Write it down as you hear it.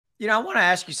I want to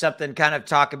ask you something, kind of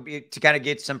talk to kind of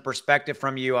get some perspective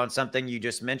from you on something you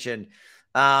just mentioned.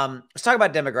 Let's talk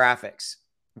about demographics.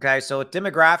 Okay, so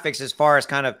demographics, as far as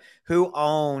kind of who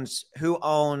owns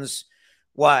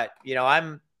what.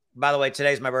 I'm, by the way,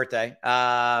 today's my birthday.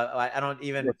 I don't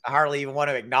even hardly even want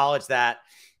to acknowledge that.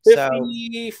 So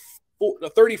 54,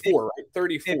 34, right?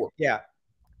 34. yeah,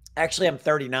 actually, I'm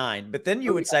 39. But then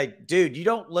you would say, dude, you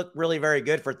don't look really very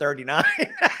good for 39.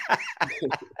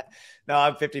 No,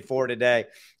 I'm 54 today.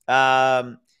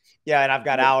 Yeah, and I've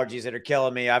got allergies that are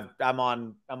killing me. I'm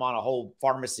on a whole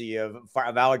pharmacy of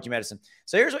allergy medicine.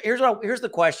 So here's the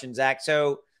question, Zach.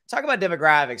 So talk about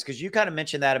demographics, because you kind of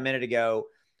mentioned that a minute ago.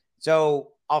 So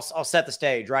I'll set the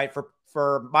stage, right?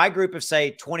 For my group of,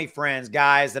 say, 20 friends,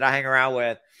 guys that I hang around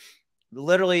with,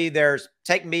 literally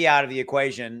take me out of the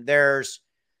equation. There's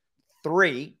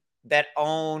three that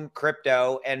own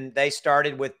crypto, and they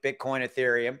started with Bitcoin,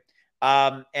 Ethereum.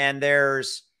 And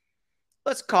there's,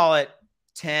 let's call it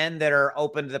 10 that are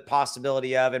open to the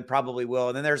possibility of, and probably will.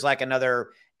 And then there's like another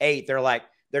 8. They're like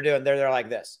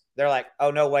this. They're like,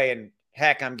 oh, no way. And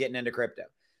heck, I'm getting into crypto.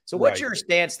 So what's your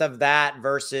stance of that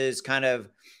versus kind of,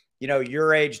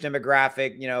 your age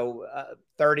demographic,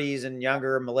 30s and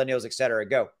younger, millennials, et cetera?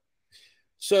 Go.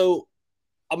 So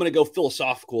I'm going to go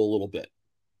philosophical a little bit.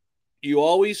 You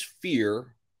always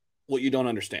fear what you don't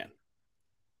understand.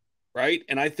 Right.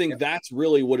 And I think that's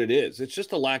really what it is. It's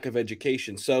just a lack of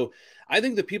education. So I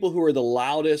think the people who are the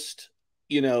loudest,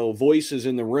 voices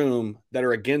in the room that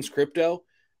are against crypto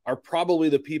are probably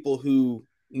the people who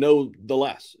know the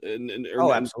less.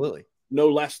 Absolutely. Know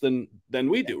less than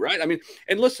we do. Right. I mean,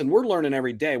 and listen, we're learning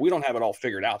every day. We don't have it all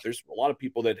figured out. There's a lot of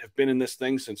people that have been in this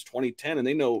thing since 2010, and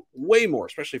they know way more,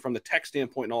 especially from the tech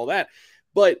standpoint and all that.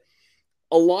 But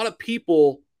a lot of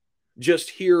people just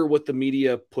hear what the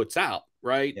media puts out.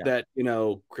 Right. Yeah.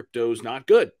 That, crypto's not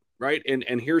good. Right.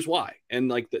 And here's why.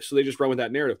 And so they just run with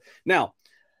that narrative. Now,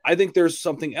 I think there's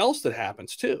something else that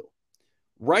happens too.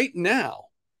 Right now,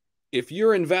 if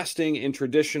you're investing in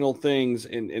traditional things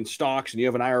in stocks, and you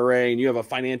have an IRA and you have a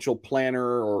financial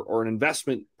planner or an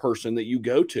investment person that you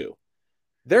go to,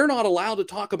 they're not allowed to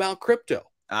talk about crypto.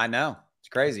 I know. It's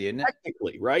crazy, isn't it?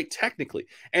 Technically, right? Technically.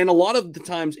 And a lot of the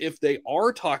times, if they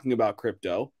are talking about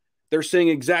crypto, they're saying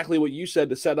exactly what you said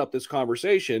to set up this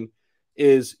conversation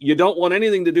is you don't want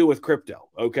anything to do with crypto.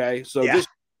 Okay. So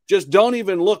just don't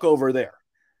even look over there.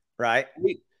 Right.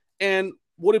 And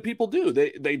what do people do?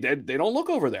 They don't look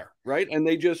over there. Right. And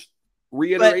they just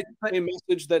reiterate the same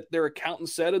message that their accountant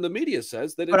said and the media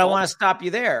says that. But I want to stop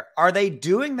you there. Are they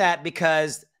doing that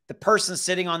because the person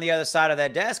sitting on the other side of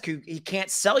that desk, he can't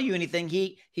sell you anything,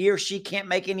 he or she can't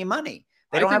make any money?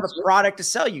 They don't have a product to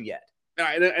sell you yet.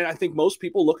 And I think most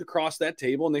people look across that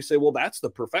table and they say, well, that's the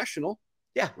professional.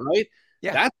 Yeah. Right.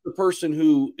 Yeah. That's the person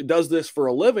who does this for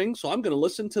a living. So I'm going to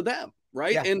listen to them.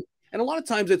 Right. Yeah. And a lot of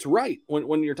times it's right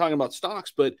when you're talking about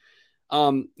stocks. But,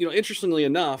 interestingly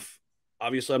enough,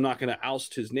 obviously I'm not going to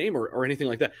oust his name or anything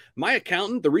like that. My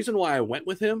accountant, the reason why I went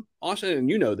with him, Austin, and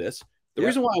the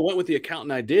reason why I went with the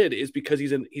accountant I did is because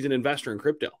he's an investor in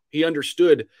crypto. He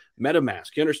understood MetaMask.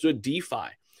 He understood DeFi.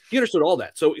 He understood all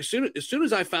that. So as soon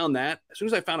as I found that, as soon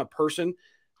as I found a person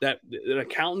an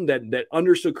accountant that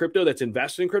understood crypto, that's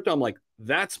invested in crypto, I'm like,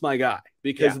 that's my guy,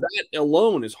 because that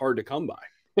alone is hard to come by.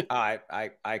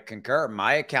 I concur.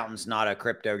 My accountant's not a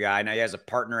crypto guy. Now he has a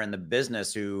partner in the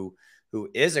business who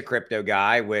is a crypto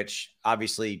guy, which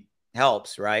obviously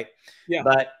helps, right? Yeah.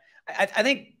 But I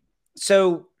think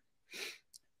so.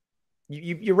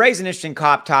 You raise an interesting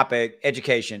topic,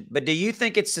 education, but do you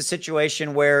think it's a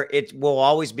situation where it will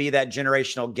always be that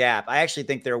generational gap? I actually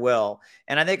think there will.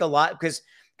 And I think a lot, because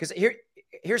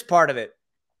here's part of it.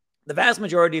 The vast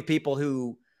majority of people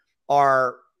who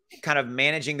are kind of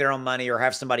managing their own money or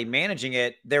have somebody managing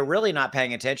it, they're really not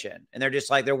paying attention. And they're just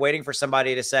like, they're waiting for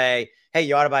somebody to say, hey,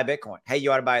 you ought to buy Bitcoin. Hey,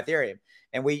 you ought to buy Ethereum.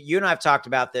 And you and I have talked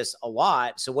about this a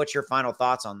lot. So what's your final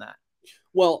thoughts on that?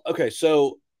 Well, okay.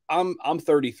 So I'm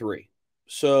 33.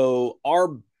 So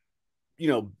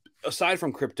aside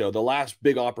from crypto, the last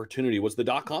big opportunity was the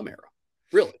 .com era,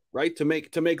 really, right? To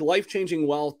make life-changing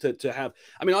wealth, to have,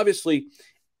 I mean, obviously,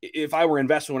 if I were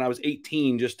investing when I was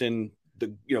 18, just in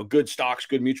the, good stocks,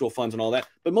 good mutual funds and all that,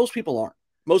 but most people aren't.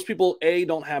 Most people,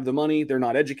 don't have the money. They're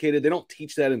not educated. They don't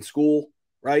teach that in school,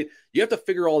 right? You have to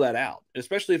figure all that out. And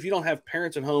especially if you don't have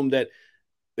parents at home that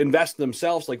invest in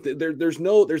themselves, like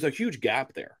there's a huge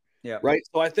gap there. Yeah. Right.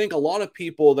 So I think a lot of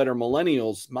people that are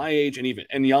millennials, my age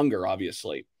and younger,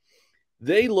 obviously,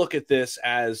 they look at this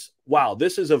as, wow,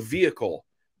 this is a vehicle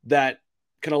that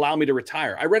can allow me to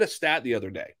retire. I read a stat the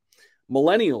other day.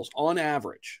 Millennials on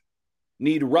average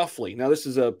need roughly, now this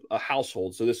is a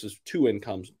household, so this is 2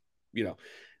 incomes, you know,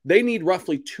 they need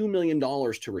roughly $2 million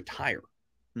to retire.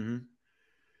 Mm-hmm.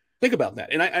 Think about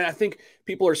that. And I think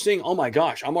people are seeing, oh my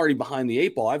gosh, I'm already behind the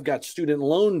 8 ball. I've got student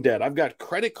loan debt. I've got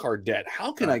credit card debt.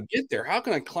 How can I get there? How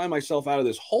can I climb myself out of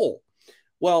this hole?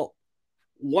 Well,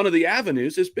 one of the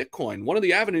avenues is Bitcoin. One of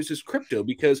the avenues is crypto,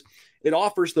 because it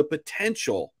offers the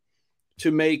potential to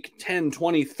make 10,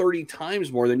 20, 30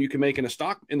 times more than you can make in the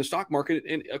stock market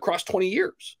across 20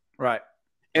 years. Right.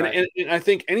 And, right. and I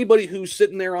think anybody who's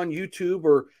sitting there on YouTube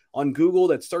or on Google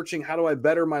that's searching, how do I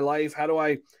better my life? How do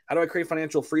I create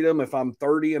financial freedom if I'm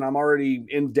 30 and I'm already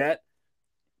in debt?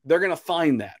 They're going to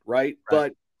find that, right?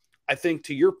 But I think,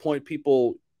 to your point,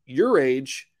 people your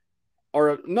age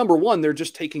are, number one, they're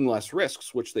just taking less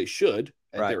risks, which they should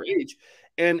at their age.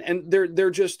 And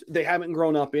they haven't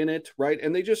grown up in it, right?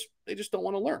 And they just don't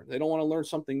want to learn. They don't want to learn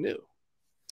something new.